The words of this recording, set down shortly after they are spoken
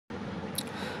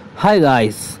Hi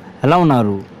guys, ఎలా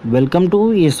ఉన్నారు? Welcome to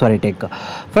Eshwari tech.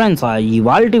 Friends,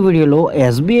 ఇవాళ వీడియోలో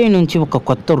ఎస్బీఐ నుంచి ఒక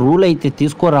కొత్త రూల్ అయితే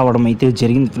తీసుకురావడం అయితే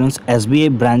జరిగింది. ఫ్రెండ్స్, ఎస్బీఐ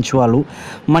బ్రాంచ్ వాళ్ళు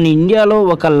మన ఇండియాలో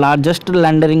ఒక లార్జెస్ట్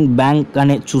లెండరింగ్ బ్యాంక్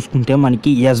అనే చూసుకుంటే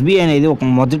మనకి ఎస్బీఐ అనేది ఒక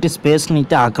మొదటి స్పేస్ని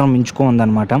అయితే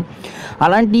ఆక్రమించుకోందనమాట.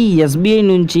 అలాంటి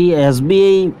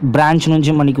ఎస్బీఐ బ్రాంచ్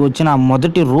నుంచి మనకి వచ్చిన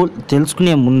మొదటి రూల్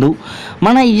తెలుసుకునే ముందు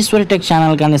మన ఈశ్వరి టెక్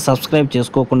ఛానల్ కానీ సబ్స్క్రైబ్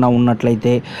చేసుకోకుండా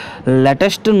ఉన్నట్లయితే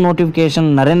latest notification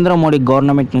Narendra Modi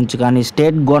government నుంచి కానీ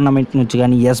స్టేట్ గవర్నమెంట్ నుంచి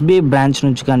కానీ ఎస్బీఐ బ్రాంచ్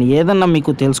నుంచి కానీ ఏదన్నా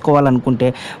మీకు తెలుసుకోవాలనుకుంటే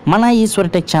మన ఈశ్వర్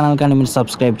టెక్ ఛానల్ కానీ మీరు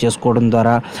సబ్స్క్రైబ్ చేసుకోవడం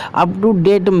ద్వారా అప్ టు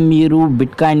డేట్ మీరు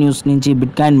బిట్కాయిన్ న్యూస్ నుంచి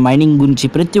బిట్కాయిన్ మైనింగ్ గురించి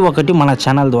ప్రతి ఒక్కటి మన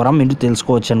ఛానల్ ద్వారా మీరు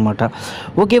తెలుసుకోవచ్చు అనమాట.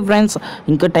 ఓకే ఫ్రెండ్స్,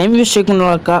 ఇంకా టైం వేస్ట్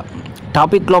చేయకుండా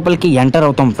టాపిక్ లోపలికి ఎంటర్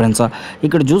అవుతాం. ఫ్రెండ్స్,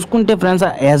 ఇక్కడ చూసుకుంటే ఫ్రెండ్స్,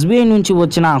 ఎస్బీఐ నుంచి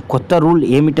వచ్చిన కొత్త రూల్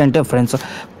ఏమిటంటే ఫ్రెండ్స్,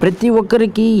 ప్రతి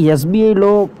ఒక్కరికి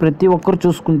ఎస్బీఐలో ప్రతి ఒక్కరు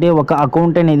చూసుకుంటే ఒక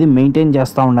అకౌంట్ అనేది మెయింటైన్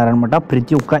చేస్తూ ఉన్నారనమాట.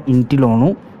 ప్రతి ఒక్క ఇంటిలోనూ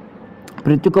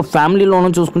ప్రతి ఒక్క ఫ్యామిలీలోనూ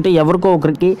చూసుకుంటే ఎవరికో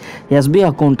ఒకరికి ఎస్బీఐ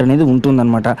అకౌంట్ అనేది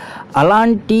ఉంటుందన్నమాట.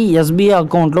 అలాంటి ఎస్బీఐ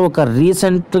అకౌంట్లో ఒక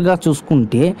రీసెంట్గా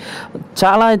చూసుకుంటే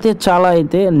చాలా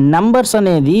అయితే నెంబర్స్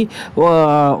అనేది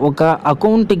ఒక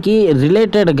అకౌంట్కి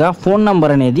రిలేటెడ్గా ఫోన్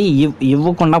నెంబర్ అనేది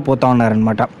ఇవ్వకుండా పోతూ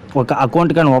ఉన్నారనమాట. ఒక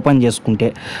అకౌంట్ కానీ ఓపెన్ చేసుకుంటే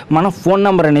మన ఫోన్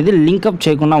నెంబర్ అనేది లింకప్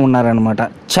చేయకుండా ఉన్నారనమాట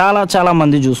చాలా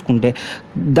మంది చూసుకుంటే.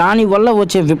 దానివల్ల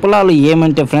వచ్చే విఫలాలు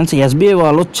ఏమంటే ఫ్రెండ్స్, ఎస్బీఐ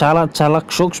వాళ్ళు చాలా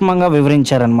సూక్ష్మంగా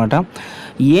వివరించారనమాట.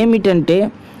 ఏమిటంటే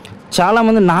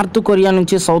చాలామంది నార్త్ కొరియా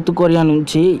నుంచి సౌత్ కొరియా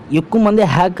నుంచి ఎక్కువ మంది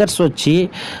హ్యాకర్స్ వచ్చి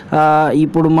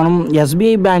ఇప్పుడు మనం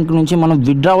ఎస్బీఐ బ్యాంక్ నుంచి మనం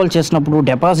విత్డ్రావల్ చేసినప్పుడు,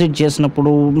 డిపాజిట్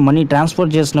చేసినప్పుడు, మనీ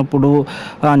ట్రాన్స్ఫర్ చేసినప్పుడు,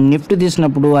 నిఫ్ట్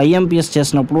తీసినప్పుడు, ఐఎంపీఎస్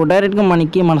చేసినప్పుడు డైరెక్ట్గా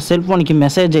మనకి మన సెల్ ఫోన్కి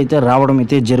మెసేజ్ అయితే రావడం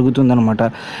అయితే జరుగుతుందనమాట.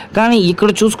 కానీ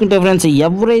ఇక్కడ చూసుకుంటే ఫ్రెండ్స్,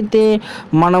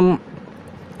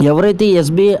 ఎవరైతే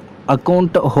ఎస్బీఐ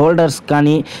అకౌంట్ హోల్డర్స్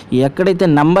కానీ ఎక్కడైతే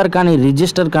నంబర్ కానీ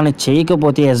రిజిస్టర్ కానీ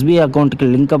చేయకపోతే, ఎస్బీఐ అకౌంట్కి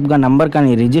లింకప్గా నంబర్ కానీ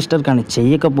రిజిస్టర్ కానీ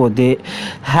చేయకపోతే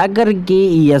హ్యాకర్కి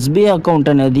ఈ ఎస్బీఐ అకౌంట్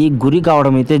అనేది గురి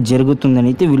కావడం అయితే జరుగుతుందని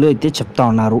అయితే వీళ్ళు అయితే చెప్తా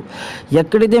ఉన్నారు.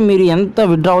 ఎక్కడైతే మీరు ఎంత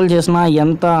విత్డ్రావల్ చేసినా,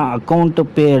 ఎంత అకౌంట్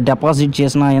డిపాజిట్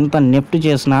చేసినా, ఎంత నెఫ్ట్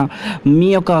చేసినా మీ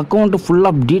యొక్క అకౌంట్ ఫుల్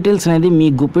ఆఫ్ డీటెయిల్స్ అనేది మీ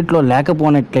గుప్పిట్లో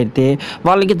లేకపోయినట్లయితే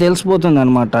వాళ్ళకి తెలిసిపోతుంది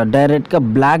అనమాట. డైరెక్ట్గా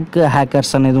బ్లాక్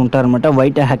హ్యాకర్స్ అనేది ఉంటారనమాట,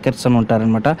 వైట్ హ్యాకర్స్ అని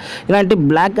ఉంటారనమాట. ఇలాంటి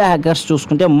బ్లాక్ హ్యాకర్స్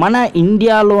చూసుకుంటే మన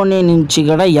ఇండియాలోనే నుంచి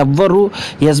కూడా ఎవ్వరు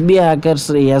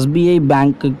ఎస్బీఐ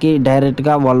బ్యాంక్కి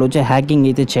డైరెక్ట్గా వాళ్ళు వచ్చి హ్యాకింగ్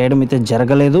అయితే చేయడం అయితే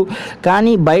జరగలేదు.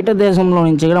 కానీ బయట దేశంలో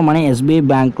నుంచి కూడా మన ఎస్బీఐ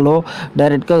బ్యాంక్లో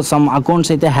డైరెక్ట్గా సమ్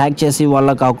అకౌంట్స్ అయితే హ్యాక్ చేసి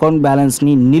వాళ్ళకి అకౌంట్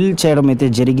బ్యాలెన్స్ని నిల్ చేయడం అయితే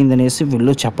జరిగిందనేసి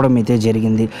వీళ్ళు చెప్పడం అయితే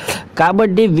జరిగింది.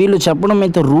 కాబట్టి వీళ్ళు చెప్పడం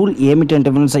అయితే రూల్ ఏమిటంటే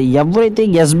ఫ్రెండ్స్, ఎవరైతే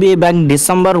ఎస్బీఐ బ్యాంక్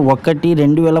డిసెంబర్ 1,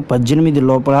 2018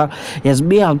 లోపల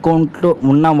ఎస్బీఐ అకౌంట్లో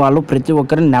ఉన్న వాళ్ళు ప్రతి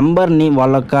ఒక్కరి నెంబర్ని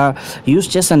వాళ్ళక యూజ్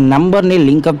చేసే నెంబర్ని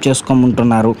లింకప్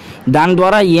చేసుకోమంటున్నారు. దాని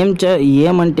ద్వారా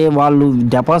ఏమంటే వాళ్ళు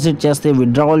డిపాజిట్ చేస్తే,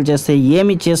 విత్డ్రావల్ చేస్తే,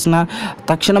 ఏమి చేసినా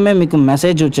తక్షణమే మీకు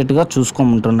మెసేజ్ వచ్చేట్టుగా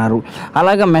చూసుకోమంటున్నారు.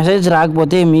 అలాగా మెసేజ్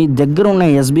రాకపోతే మీ దగ్గర ఉన్న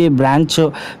ఎస్బీఐ బ్రాంచ్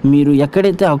మీరు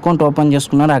ఎక్కడైతే అకౌంట్ ఓపెన్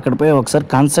చేసుకున్నారో అక్కడిపై ఒకసారి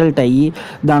కన్సల్ట్ అయ్యి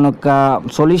దాని యొక్క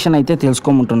సొల్యూషన్ అయితే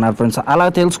తెలుసుకోమంటున్నారు ఫ్రెండ్స్. అలా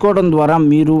తెలుసుకోవడం ద్వారా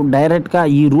మీరు డైరెక్ట్గా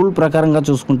ఈ రూల్ ప్రకారంగా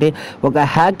చూసుకుంటే ఒక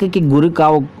హ్యాక్కి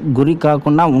గురి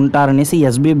కాకుండా ఉంటారనేసి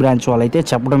ఎస్బీఐ బ్రాంచ్ వాళ్ళైతే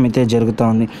చెప్పడం అయితే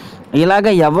జరుగుతుంది. ఇలాగ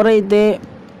ఎవరైతే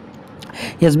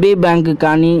ఎస్బీఐ బ్యాంక్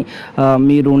కానీ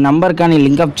మీరు నంబర్ కానీ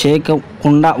లింకప్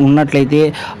చేయకుండా ఉన్నట్లయితే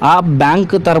ఆ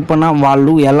బ్యాంక్ తరపున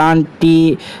వాళ్ళు ఎలాంటి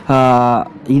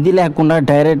ఇది లేకుండా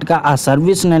డైరెక్ట్గా ఆ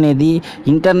సర్వీస్ అనేది,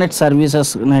 ఇంటర్నెట్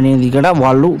సర్వీసెస్ అనేది కూడా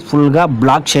వాళ్ళు ఫుల్గా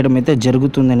బ్లాక్ చేయడం అయితే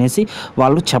జరుగుతుందనేసి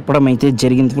వాళ్ళు చెప్పడం అయితే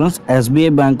జరిగింది ఫ్రెండ్స్.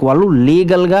 ఎస్బీఐ బ్యాంక్ వాళ్ళు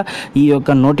లీగల్గా ఈ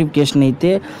యొక్క నోటిఫికేషన్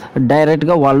అయితే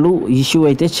డైరెక్ట్గా వాళ్ళు ఇష్యూ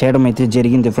అయితే చేయడం అయితే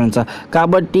జరిగింది ఫ్రెండ్స్.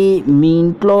 కాబట్టి మీ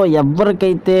ఇంట్లో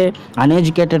ఎవరికైతే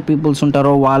అన్ఎడ్యుకేటెడ్ పీపుల్స్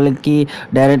ఉంటారో వాళ్ళకి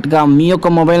డైరెక్ట్గా మీ యొక్క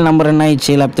మొబైల్ నెంబర్ అయినా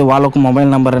ఇచ్చి, లేకపోతే వాళ్ళొక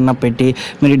మొబైల్ నెంబర్ అయినా పెట్టి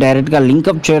మీరు డైరెక్ట్గా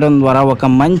లింకప్ చేయడం ద్వారా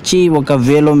ఒక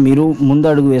వేలో మీరు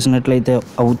ముందడుగు వేసినట్లయితే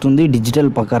అవుతుంది డిజిటల్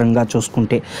ప్రకారంగా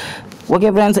చూసుకుంటే. ఓకే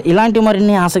ఫ్రెండ్స్, ఇలాంటి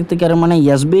మరిన్ని ఆసక్తికరమైన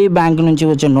ఎస్బీఐ బ్యాంక్ నుంచి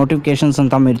వచ్చే నోటిఫికేషన్స్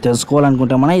అంతా మీరు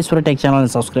తెలుసుకోవాలనుకుంటే మన ఈశ్వర టెక్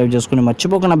ఛానల్ని సబ్స్క్రైబ్ చేసుకుని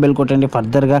మర్చిపోకుండా బెల్ కొట్టండి.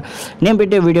 ఫర్దర్గా నేను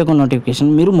పెట్టే వీడియోకు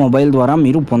నోటిఫికేషన్ మీరు మొబైల్ ద్వారా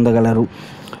మీరు పొందగలరు.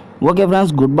 ఓకే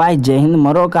ఫ్రెండ్స్, గుడ్ బై, జై హింద్.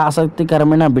 మరొక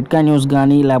ఆసక్తికరమైన బిట్కాయిన్ న్యూస్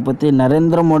కానీ లేకపోతే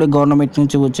నరేంద్ర మోడీ గవర్నమెంట్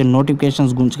నుంచి వచ్చే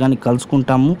నోటిఫికేషన్స్ గురించి కానీ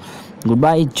కలుసుకుంటాము. గుడ్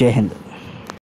బై, జై హింద్.